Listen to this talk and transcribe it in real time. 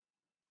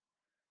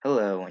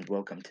Hello and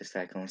welcome to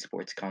Cycling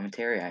Sports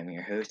Commentary. I'm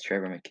your host,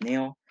 Trevor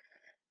McNeil,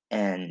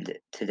 and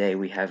today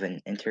we have an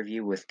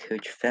interview with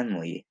Coach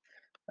Fennelly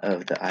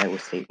of the Iowa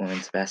State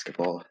women's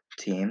basketball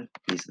team.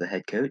 He's the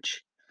head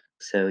coach.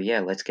 So, yeah,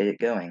 let's get it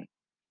going.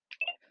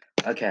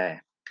 Okay,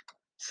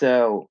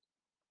 so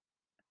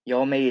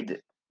y'all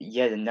made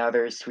yet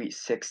another Sweet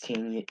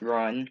 16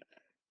 run.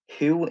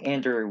 Who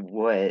and or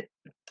what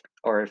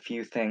are a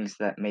few things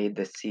that made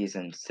this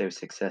season so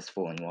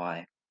successful and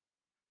why?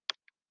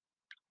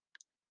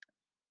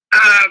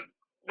 Uh,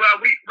 well,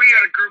 we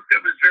had a group that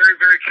was very,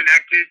 very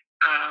connected.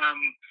 Um,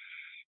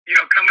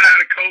 coming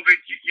out of COVID,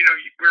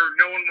 where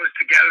no one was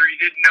together, you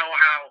didn't know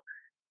how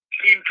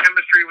team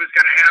chemistry was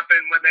going to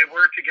happen when they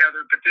were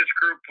together. But this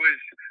group was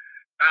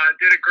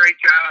did a great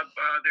job.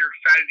 They're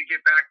excited to get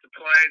back to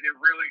play. They're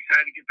really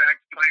excited to get back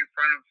to play in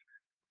front of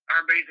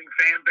our amazing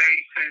fan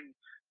base. And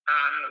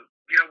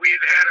we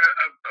had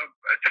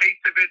a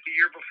taste of it the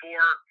year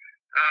before,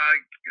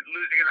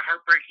 losing in a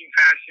heartbreaking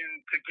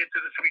fashion to get to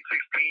the Sweet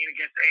 16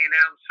 against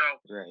A&M. So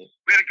Right.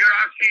 we had a good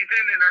off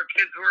season, and our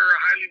kids were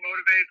highly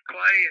motivated to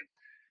play. And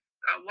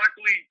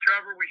luckily,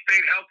 Trevor, we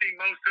stayed healthy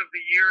most of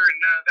the year, and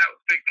that was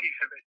a big piece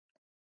of it.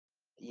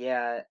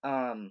 Yeah,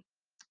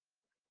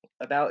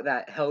 about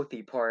that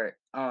healthy part,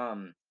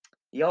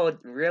 y'all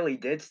really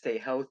did stay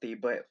healthy,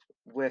 but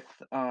with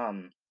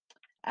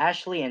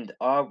Ashley and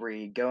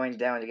Aubrey going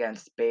down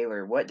against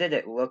Baylor, what did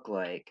it look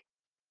like?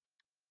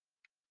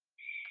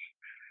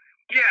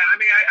 Yeah, I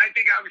mean, I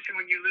think obviously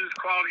when you lose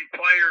quality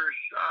players,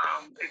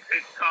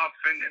 it's tough,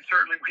 and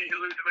certainly when you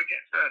lose them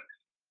against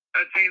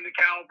a team the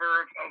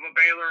caliber of a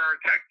Baylor or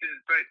a Texas.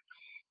 But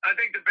I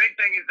think the big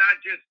thing is not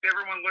just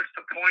everyone looks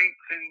to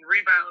points and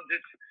rebounds.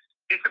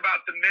 It's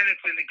about the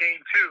minutes in the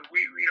game too.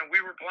 We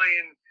were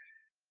playing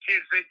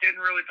kids that didn't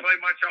really play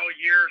much all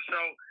year, so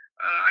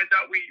I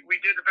thought we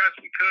did the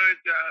best we could.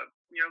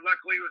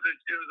 Luckily it was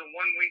a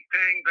 1 week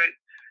thing, but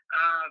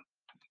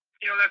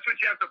that's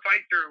what you have to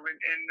fight through.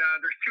 And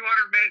there's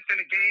 200 minutes in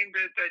a game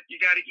that you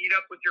got to eat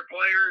up with your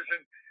players,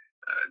 and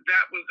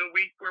that was a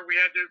week where we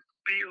had to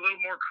be a little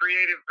more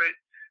creative. But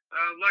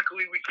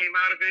luckily, we came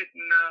out of it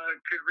and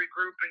could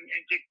regroup and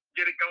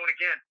get it going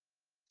again.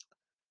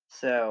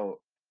 So,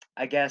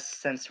 I guess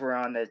since we're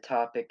on the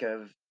topic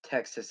of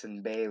Texas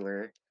and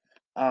Baylor,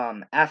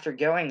 after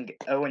going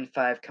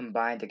 0-5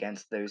 combined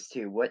against those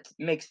two, what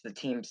makes the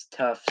teams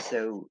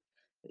so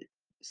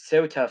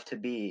tough to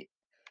beat?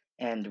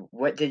 And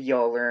what did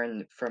y'all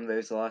learn from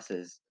those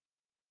losses?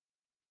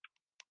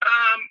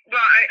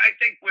 I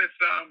think with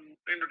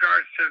in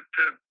regards to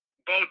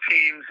both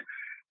teams,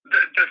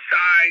 the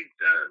size,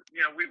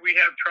 we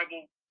have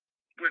trouble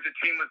with a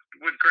team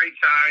with great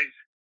size.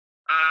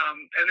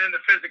 And then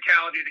the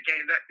physicality of the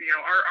game. That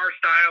our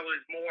style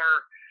is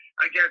more,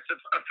 I guess,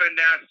 a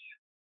finesse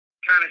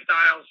kind of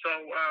style. So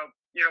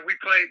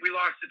we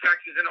lost to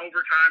Texas in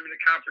overtime in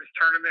the conference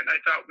tournament, and I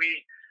thought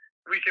we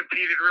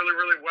competed really,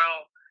 really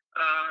well.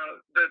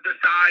 The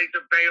size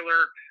of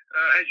Baylor,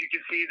 as you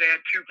can see, they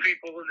had two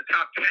people in the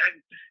top 10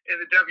 in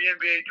the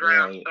WNBA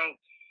draft. Right. So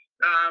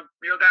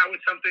that was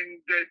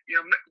something that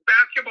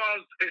basketball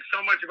is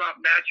so much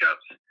about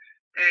matchups,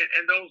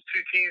 and those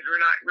two teams were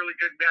not really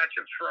good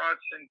matchups for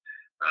us. And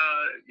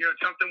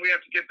it's something we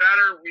have to get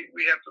better.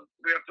 We have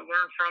to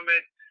learn from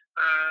it.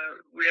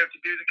 We have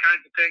to do the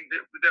kinds of things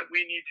that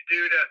we need to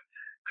do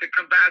to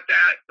combat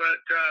that.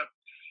 But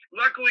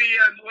luckily,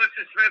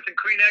 Melissa Smith and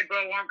Queen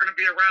Egbo aren't going to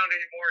be around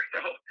anymore. So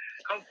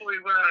hopefully,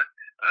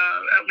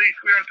 at least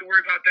we don't have to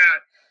worry about that.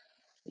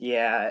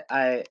 Yeah,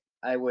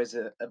 I was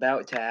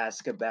about to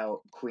ask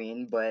about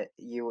Queen, but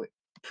you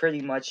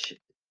pretty much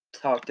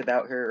talked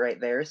about her right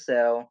there.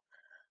 So,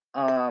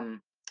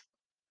 um,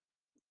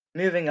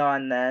 moving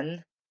on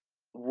then.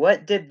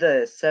 What did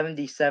the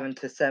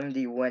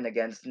 77-70 win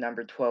against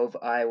number 12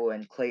 Iowa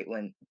and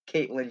Caitlin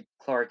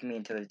Clark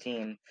mean to the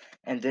team?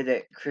 And did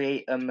it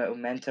create a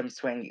momentum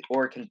swing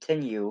or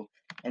continue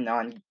an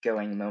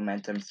ongoing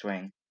momentum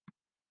swing?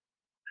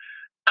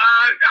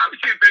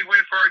 Obviously, a big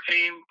win for our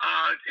team.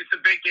 It's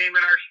a big game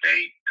in our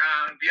state.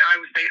 The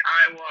Iowa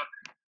State-Iowa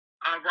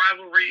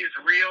rivalry is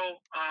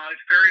real.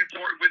 It's very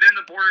important within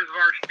the borders of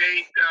our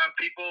state.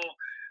 People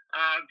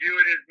view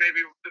it as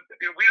maybe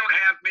we don't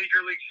have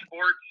major league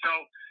sports, so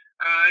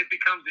it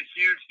becomes a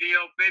huge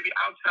deal. Maybe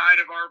outside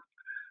of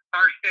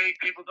our state,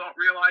 people don't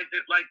realize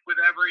it like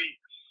with every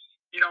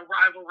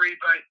rivalry.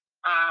 But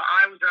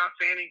I was an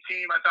outstanding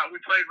team. I thought we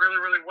played really,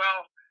 really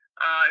well.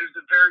 It was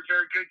a very,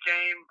 very good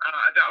game.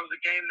 I thought it was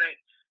a game that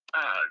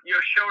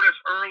showed us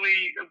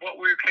early what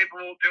we were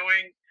capable of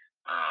doing.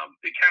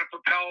 It kind of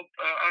propelled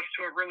us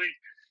to a really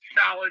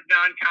solid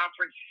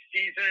non-conference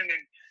season,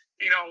 and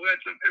it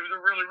was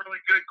a really,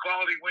 really good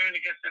quality win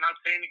against an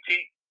outstanding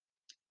team.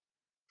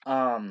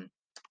 Um,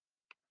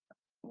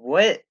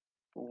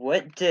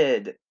 what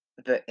did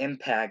the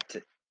impact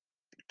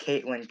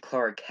Caitlin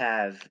Clark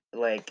have?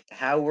 Like,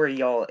 how were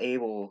y'all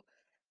able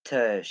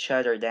to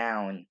shut her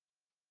down?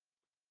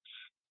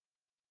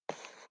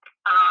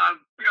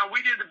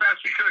 We did the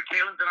best we could.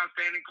 Caitlin's an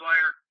outstanding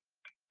player.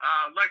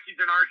 Lexi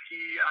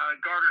Denarski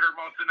guarded her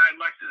most of the night.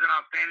 Lexi's an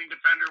outstanding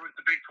defender with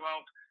the Big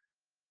 12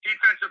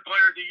 Defensive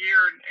Player of the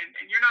Year,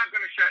 and you're not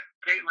going to shut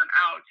Caitlin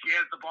out. She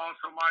has the ball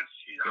so much.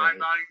 She's a high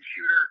Right. volume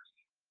shooter.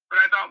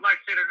 But I thought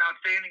Lex did an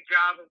outstanding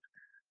job of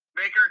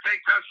making her take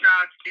tough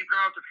shots, keeping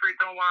her off the free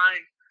throw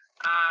line,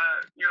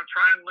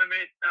 try and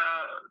limit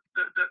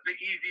the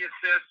easy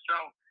assists.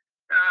 So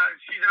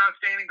she's an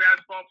outstanding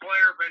basketball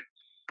player, but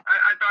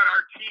I thought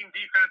our team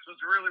defense was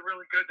really,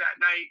 really good that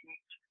night and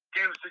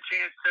gave us a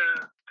chance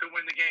to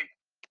win the game.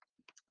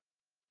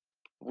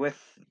 With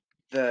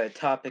the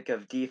topic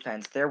of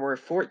defense, there were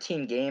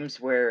 14 games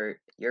where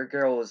your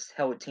girls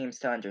held teams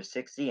to under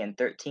 60 and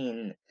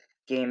 13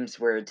 games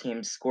where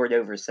teams scored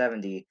over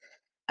 70.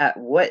 At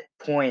what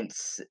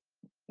points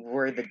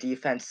were the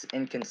defense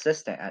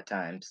inconsistent at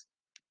times?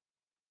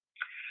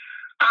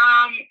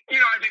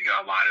 I think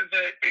a lot of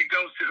it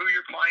goes to who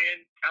you're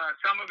playing.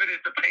 Some of it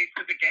is the pace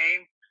of the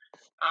game.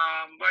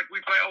 Like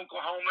we play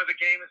Oklahoma, the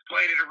game is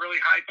played at a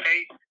really high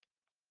pace.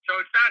 So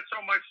it's not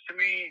so much to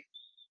me,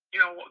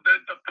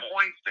 the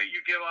points that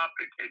you give up.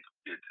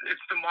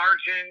 It's the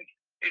margin.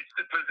 It's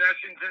the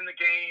possessions in the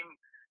game.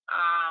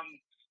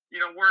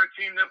 We're a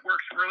team that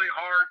works really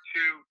hard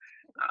to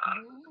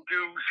do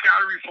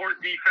scout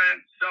report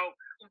defense. So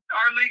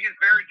our league is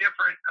very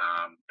different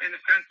in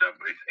the sense of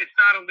it's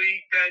not a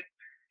league that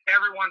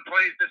everyone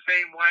plays the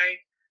same way.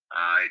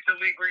 It's a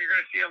league where you're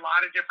going to see a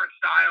lot of different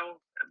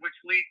styles, which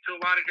leads to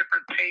a lot of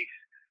different pace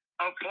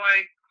of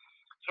play.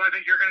 So I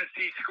think you're going to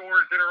see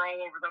scores that are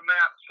all over the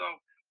map. So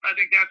I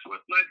think that's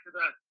what led to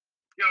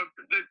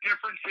the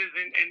differences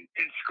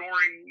in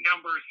scoring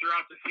numbers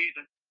throughout the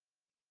season.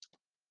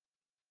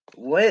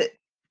 What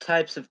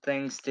types of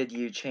things did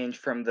you change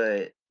from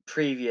the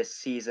previous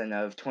season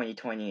of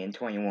 2020 and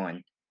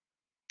 21?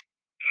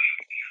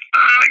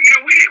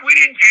 We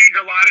didn't change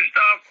a lot of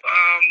stuff.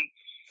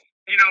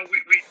 We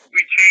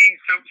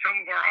changed some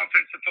of our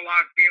offensive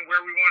philosophy and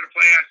where we wanted to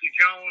play Ashley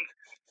Jones.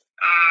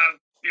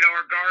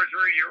 Our guards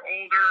were a year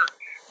older.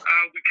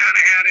 We kind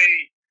of had a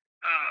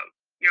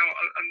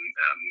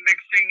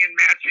mixing and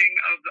matching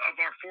of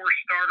our fourth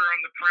starter on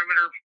the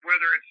perimeter,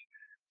 whether it's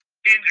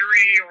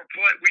injury or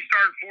play. We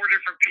started 4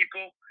 different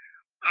people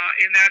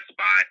in that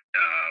spot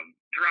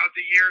throughout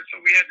the year,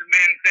 so we had to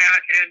manage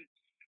that. And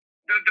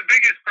the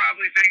biggest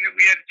probably thing that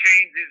we had to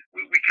change is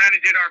we kind of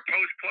did our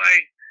post play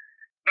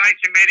by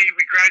committee.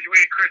 We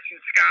graduated Christian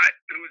Scott,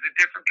 who was a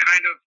different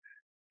kind of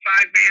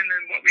 5-man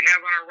than what we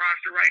have on our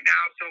roster right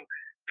now. So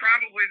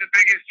probably the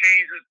biggest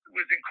change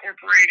was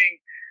incorporating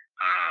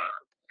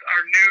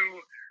our new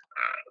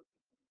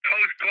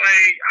post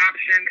play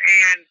option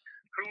and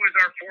who was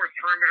our fourth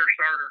perimeter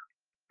starter.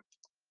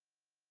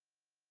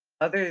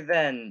 Other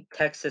than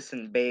Texas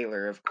and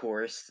Baylor, of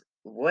course,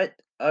 what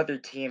other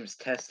teams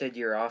tested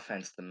your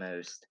offense the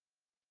most?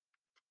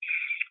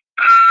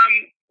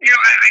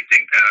 I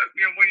think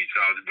when you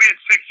saw we had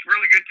 6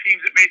 really good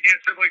teams that made the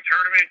NCAA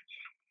tournament.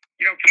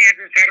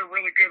 Kansas had a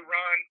really good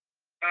run.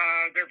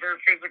 They're very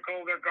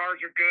physical. Their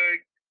guards are good.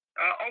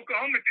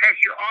 Oklahoma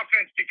tests your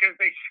offense because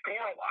they score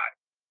a lot,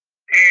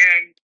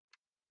 and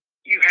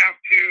you have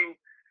to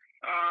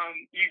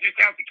you just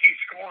have to keep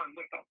scoring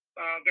with them.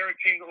 They're a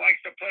team that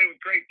likes to play with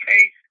great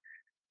pace,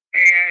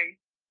 and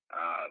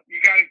you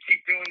got to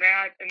keep doing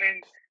that. And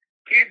then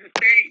Kansas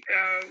State,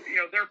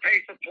 their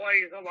pace of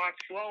play is a lot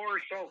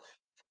slower, so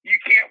you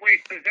can't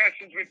waste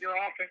possessions with your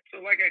offense.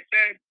 So, like I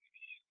said,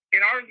 in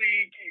our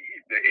league,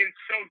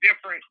 it's so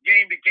different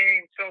game to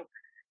game. So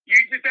you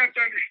just have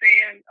to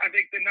understand, I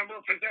think, the number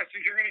of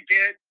possessions you're going to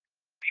get.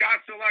 Shot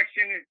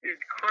selection is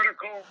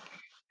critical.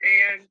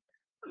 And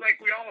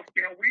like we all,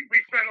 we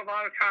spend a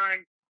lot of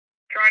time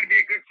trying to be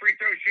a good free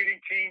throw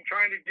shooting team,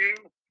 trying to do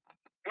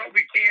what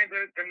we can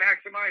to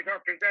maximize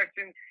our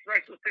possessions,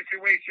 special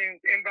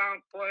situations,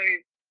 inbound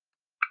plays,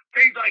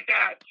 things like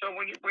that. So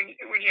when you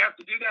have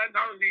to do that in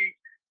our league,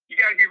 you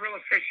got to be real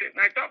efficient.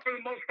 And I thought for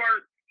the most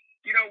part,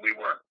 we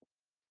were.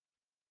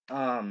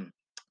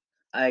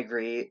 I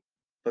agree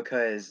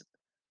because,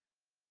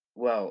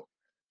 well,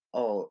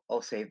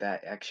 I'll save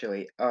that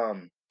actually.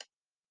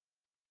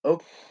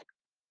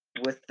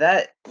 With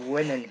that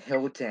win in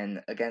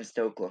Hilton against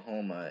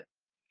Oklahoma,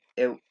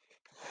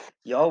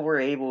 y'all were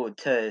able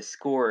to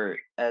score,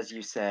 as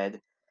you said,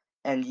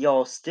 and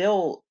y'all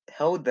still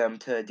held them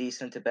to a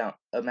decent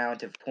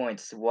amount of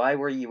points. Why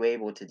were you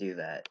able to do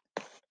that?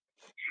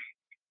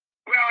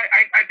 Well,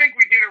 I think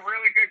we did a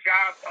really good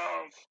job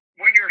of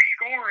when you're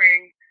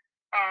scoring,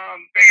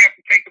 they have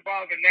to take the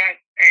ball to the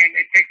net, and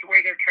it takes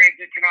away their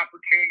transition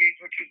opportunities,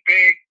 which is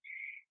big.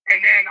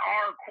 And then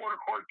our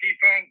quarter-court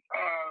defense,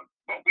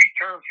 what we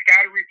term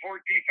scatter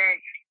report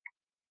defense,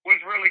 was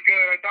really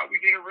good. I thought we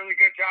did a really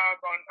good job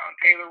on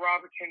Taylor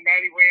Robertson,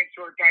 Maddie Williams,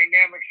 who are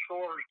dynamic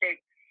scorers. But,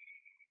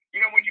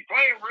 when you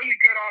play a really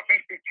good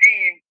offensive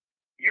team,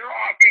 your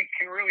offense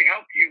can really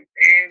help you.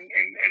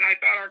 And I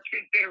thought our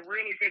kids did a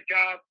really good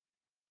job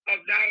of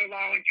not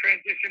allowing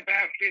transition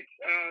baskets,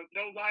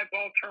 no live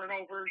ball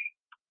turnovers,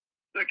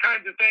 the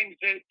kinds of things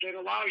that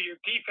allow your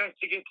defense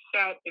to get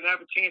set and have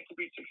a chance to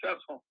be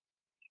successful.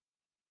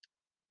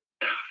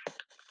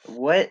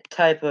 What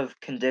type of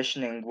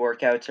conditioning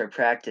workouts or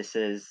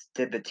practices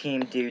did the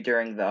team do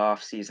during the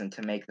off season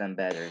to make them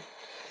better?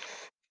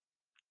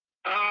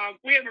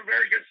 We have a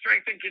very good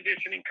strength and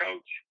conditioning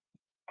coach,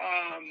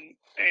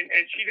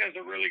 and she does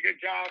a really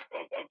good job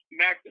of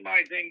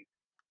maximizing,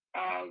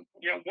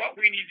 what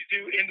we need to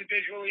do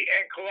individually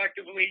and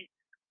collectively.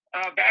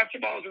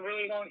 Basketball is a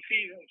really long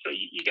season, so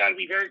you got to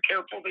be very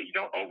careful that you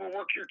don't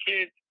overwork your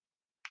kids.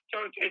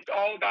 So it's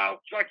all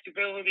about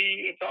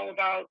flexibility. It's all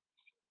about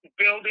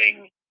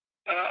building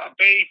a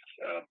base,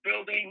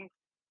 building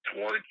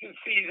towards the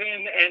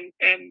season,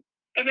 and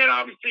then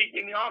obviously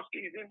in the off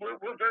season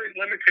we're very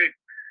limited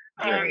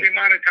on Right. the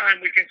amount of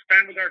time we can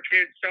spend with our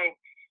kids. So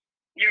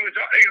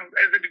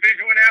as a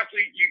Division One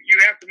athlete, you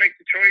have to make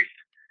the choice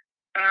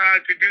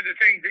to do the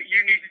things that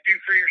you need to do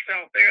for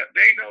yourself.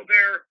 They know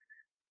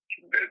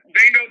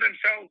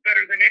themselves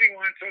better than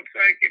anyone. So it's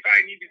like, if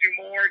I need to do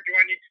more, do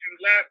I need to do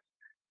less?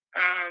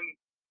 Um,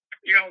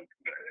 you know,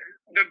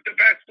 the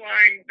best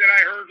line that I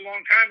heard a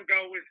long time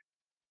ago was,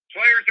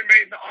 players are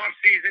made in the off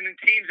season and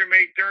teams are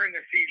made during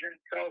the season.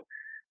 So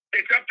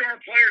it's up to our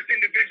players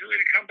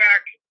individually to come back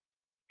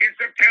in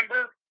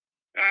September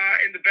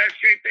in the best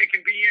shape they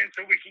can be in,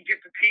 so we can get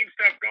the team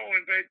stuff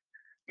going. But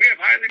we have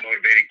highly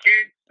motivated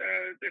kids.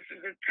 This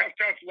is a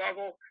tough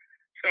level.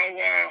 So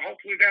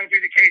hopefully that'll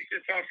be the case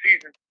this off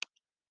season.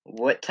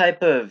 What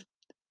type of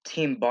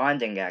team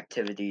bonding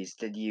activities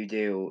did you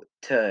do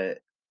to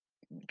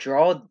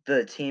draw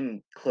the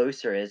team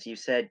closer, as you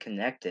said,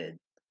 connected?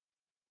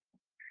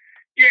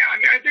 Yeah, I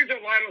mean, I think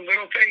there's a lot of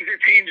little things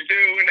that teams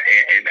do,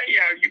 and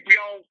yeah, we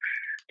all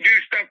do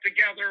stuff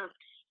together.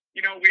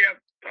 We have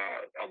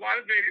a lot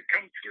of it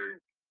comes through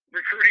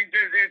recruiting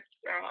visits.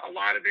 A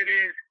lot of it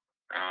is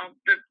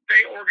that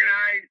they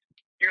organize.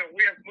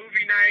 We have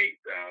movie night.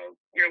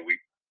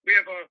 We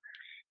have a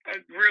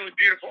really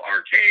beautiful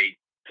arcade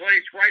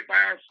place right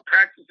by our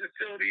practice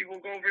facility.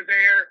 We'll go over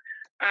there.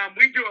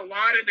 We do a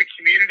lot in the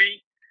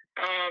community,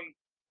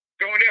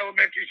 going to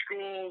elementary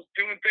schools,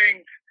 doing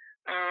things,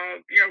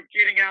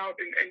 getting out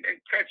and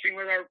touching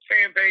with our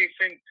fan base.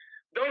 And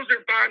those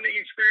are bonding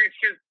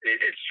experiences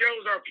because it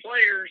shows our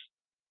players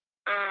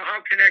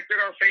how connected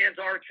our fans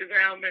are to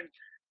them,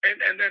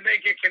 and then they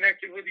get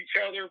connected with each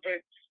other. But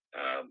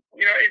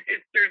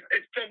it's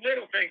the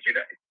little things.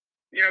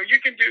 You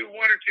can do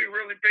one or two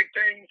really big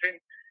things, and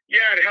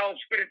yeah, it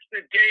helps. But it's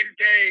the day to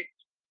day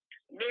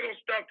little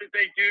stuff that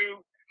they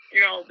do.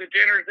 The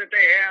dinners that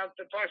they have,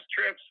 the bus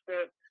trips,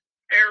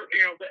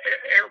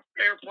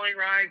 airplane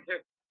rides.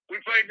 We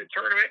played the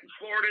tournament in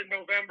Florida in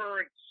November,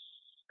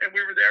 and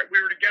we were there.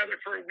 We were together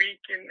for a week,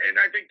 and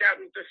I think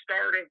that was the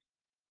start of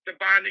the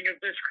bonding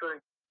of this crew.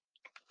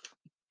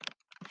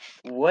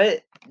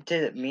 What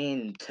did it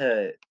mean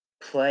to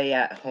play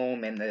at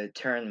home in the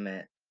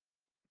tournament?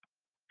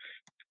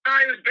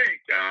 It was big.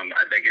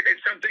 I think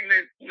it's something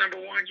that, number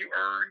one, you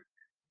earn.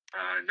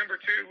 Number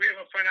two, we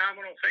have a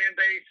phenomenal fan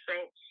base.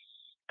 So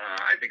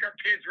I think our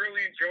kids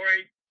really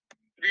enjoyed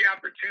the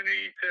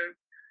opportunity to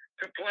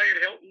play at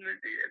Hilton.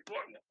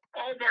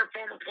 All of our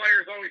former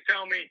players always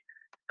tell me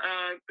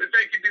if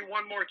they could do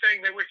one more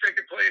thing, they wish they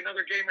could play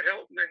another game at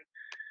Hilton. And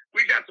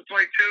we got to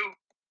play two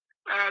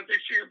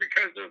this year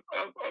because of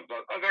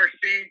our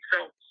seed.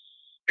 So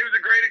it was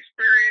a great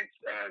experience.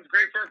 It was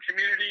great for our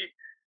community.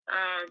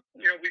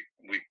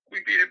 We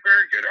beat a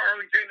very good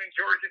Arlington and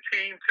Georgia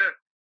team to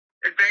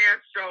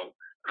advance. So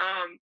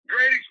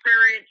great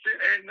experience,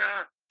 and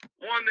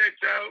one that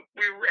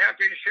we were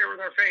happy to share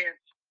with our fans.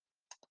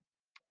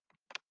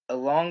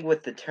 Along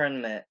with the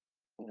tournament,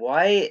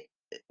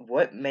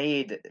 what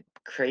made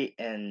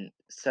Creighton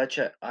such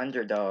an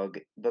underdog?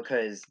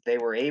 Because they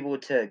were able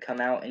to come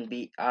out and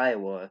beat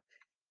Iowa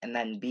and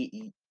then beat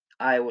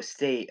Iowa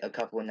State a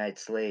couple of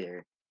nights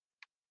later.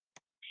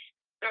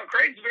 No,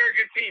 Creighton's a very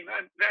good team.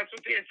 That's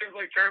what the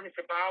NCAA tournament's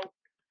about.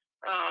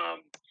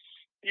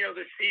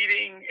 The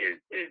seeding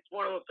is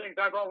one of those things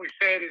I've always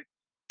said is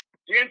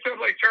the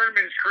NCAA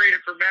tournament is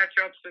created for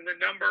matchups, and the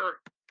number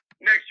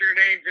next to your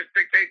name just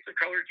dictates the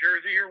color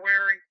jersey you're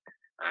wearing.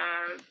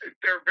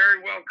 They're a very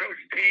well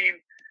coached team.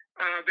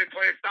 They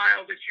play a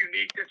style that's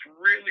unique, that's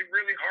really,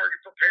 really hard to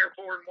prepare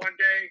for in one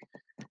day.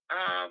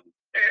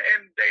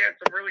 And they had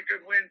some really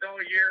good wins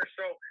all year.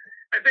 So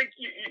I think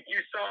you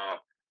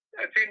saw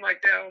a team like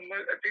them,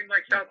 a team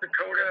like South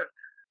Dakota,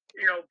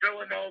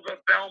 Villanova,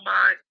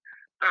 Belmont,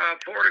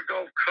 Florida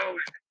Gulf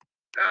Coast.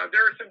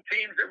 There are some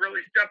teams that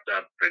really stepped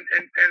up and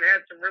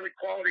had some really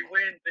quality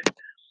wins. And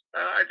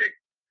I think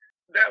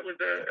that was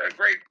a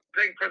great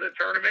thing for the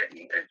tournament,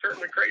 and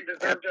certainly Creighton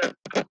deserved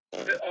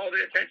all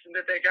the attention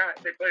that they got.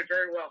 They played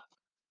very well.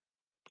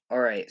 All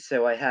right,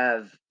 so I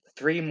have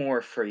three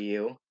more for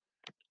you.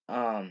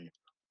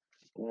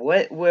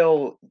 What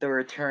will the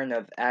return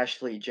of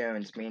Ashley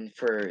Jones mean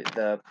for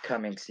the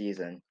coming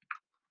season?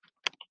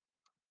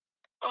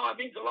 Oh, it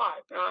means a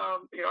lot.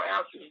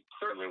 Ashley's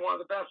certainly one of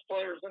the best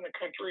players in the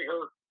country.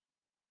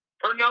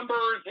 Her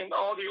numbers and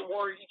all the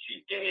awards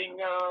she's getting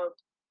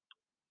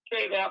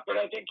say that, but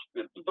I think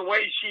the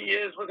way she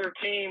is with her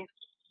team,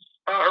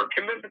 her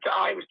commitment to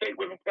Iowa State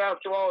women's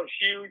basketball is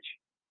huge.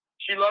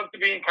 She loves to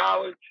be in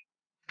college,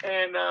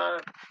 and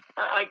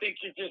I think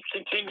she just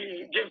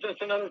gives us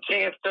another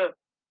chance to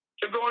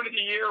go into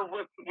the year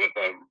with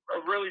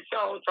a really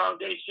solid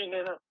foundation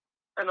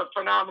and a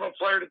phenomenal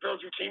player to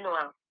build your team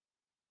around.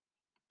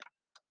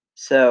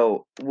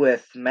 So,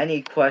 with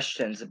many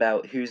questions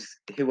about who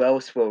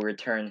else will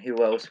return,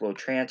 who else will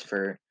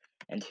transfer,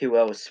 and who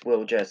else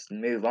will just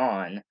move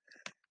on,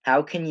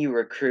 how can you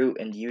recruit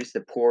and use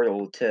the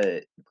portal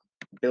to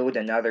build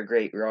another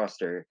great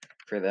roster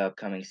for the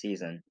upcoming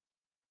season?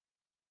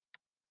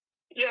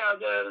 Yeah,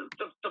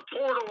 the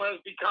portal has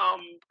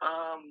become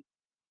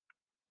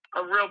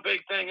a real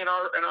big thing in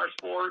our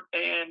sport,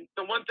 and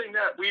the one thing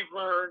that we've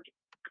learned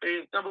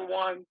is number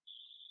one,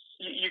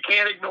 you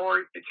can't ignore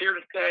it. It's here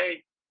to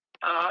stay.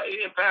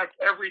 It impacts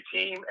every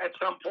team at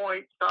some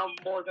point, some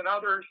more than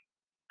others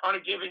on a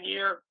given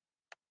year.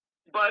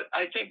 But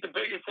I think the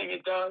biggest thing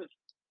it does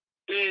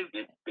is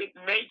it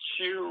makes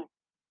you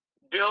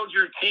build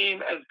your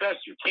team as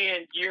best you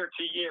can year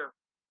to year.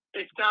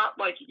 It's not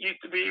like it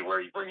used to be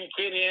where you bring a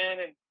kid in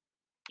and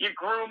you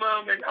groom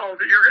them and they're going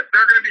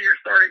to be your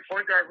starting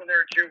point guard when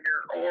they're a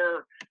junior,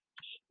 or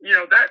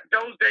that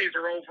those days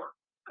are over.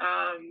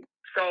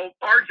 So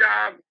our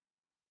job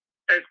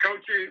as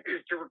coaches is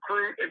to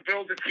recruit and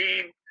build a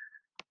team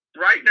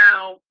right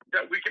now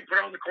that we can put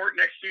on the court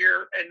next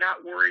year and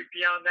not worry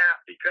beyond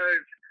that,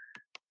 because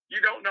you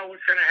don't know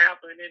what's going to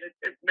happen, and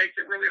it makes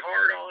it really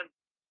hard on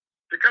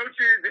the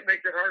coaches. It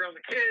makes it hard on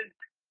the kids,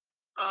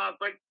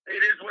 but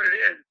it is what it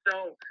is.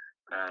 So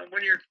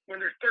when there's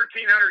 1,300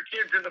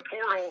 kids in the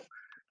portal,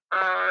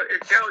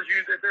 it tells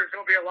you that there's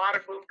going to be a lot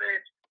of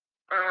movement.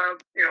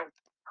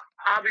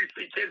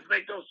 Obviously kids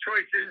make those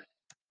choices.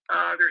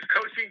 There's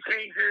coaching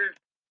changes.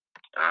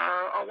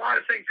 A lot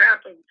of things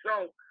happen.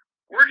 So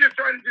we're just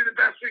trying to do the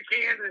best we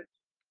can to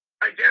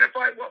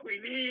identify what we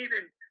need,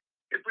 and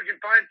if we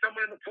can find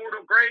someone in the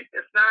portal, great.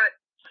 If not,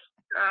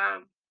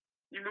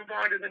 you move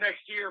on to the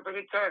next year. But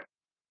it's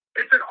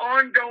an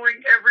ongoing,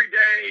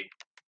 everyday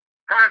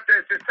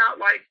process. It's not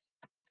like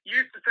you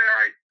used to say,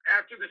 all right,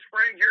 after the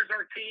spring, here's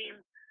our team.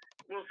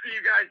 We'll see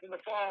you guys in the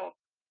fall.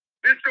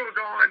 This goes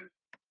on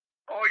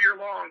all year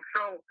long.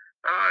 So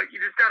you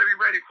just got to be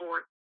ready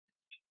for it.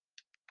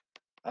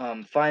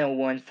 Final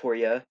one for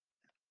you.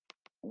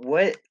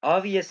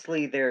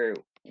 Obviously there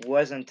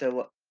wasn't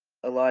a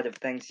lot of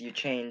things you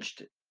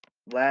changed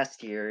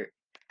last year.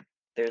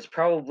 There's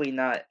probably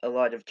not a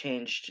lot of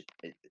changed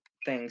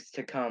things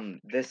to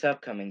come this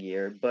upcoming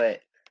year,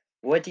 but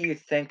what do you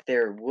think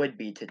there would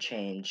be to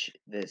change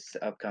this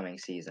upcoming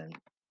season?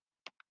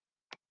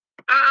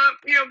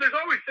 There's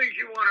always things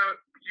you want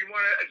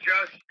to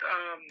adjust,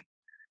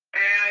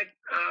 add.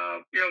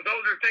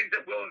 Those are things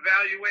that we'll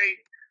evaluate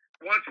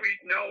once we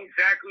know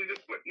exactly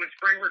when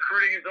spring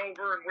recruiting is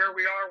over and where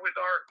we are with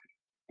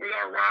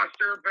our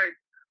roster. But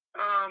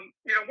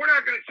we're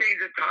not going to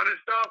change a ton of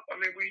stuff. I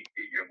mean,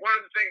 one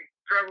of the things,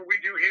 Trevor, we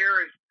do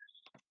here is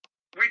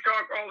we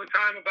talk all the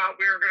time about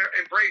we are going to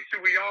embrace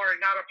who we are and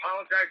not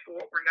apologize for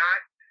what we're not.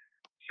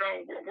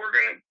 So we're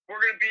gonna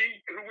be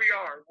who we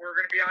are. We're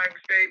gonna be Iowa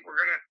State. We're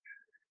gonna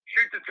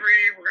shoot the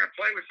three. We're gonna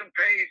play with some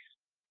pace.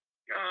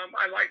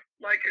 I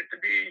like it to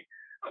be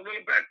a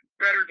little bit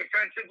better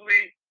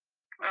defensively.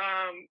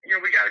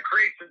 We got to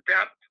create some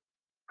depth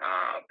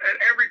at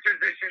every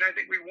position. I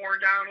think we wore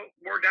down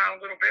a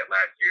little bit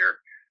last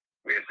year.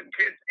 We had some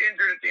kids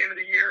injured at the end of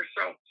the year,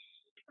 so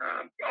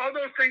all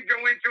those things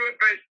go into it.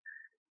 But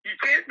you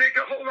can't make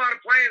a whole lot of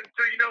plans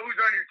until you know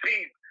who's on your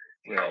team.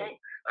 Right. So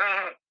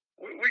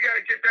we got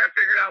to get that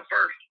figured out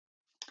first.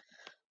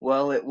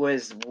 Well, it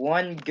was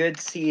one good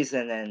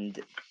season, and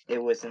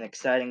it was an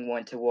exciting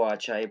one to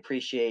watch. I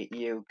appreciate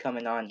you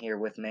coming on here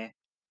with me.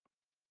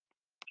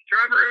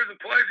 Trevor, it was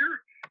a pleasure.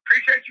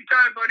 Appreciate your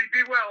time, buddy.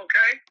 Be well,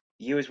 okay?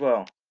 You as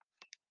well.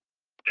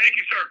 Thank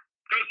you, sir.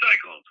 Go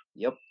Cyclones.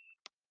 Yep.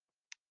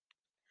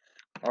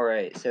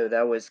 Alright, so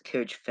that was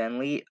Coach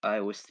Fennelly,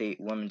 Iowa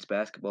State women's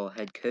basketball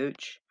head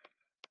coach.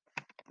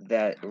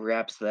 That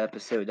wraps the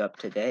episode up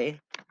today.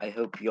 I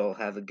hope you all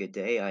have a good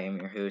day. I am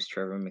your host,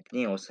 Trevor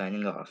McNeil,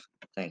 signing off.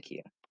 Thank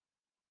you.